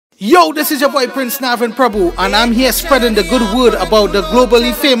Yo, this is your boy Prince Navin Prabhoo, and I'm here spreading the good word about the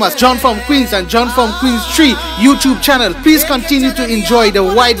globally famous John from Queens and John from Queens 3 YouTube channel. Please continue to enjoy the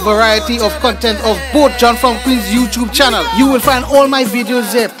wide variety of content of both John from Queens YouTube channel. You will find all my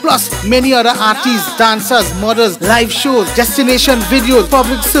videos there, plus many other artists, dancers, models, live shows, destination videos,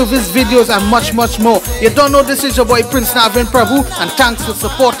 public service videos, and much more. You don't know, this is your boy Prince Navin Prabhoo, and thanks for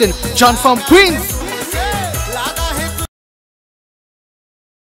supporting John from Queens.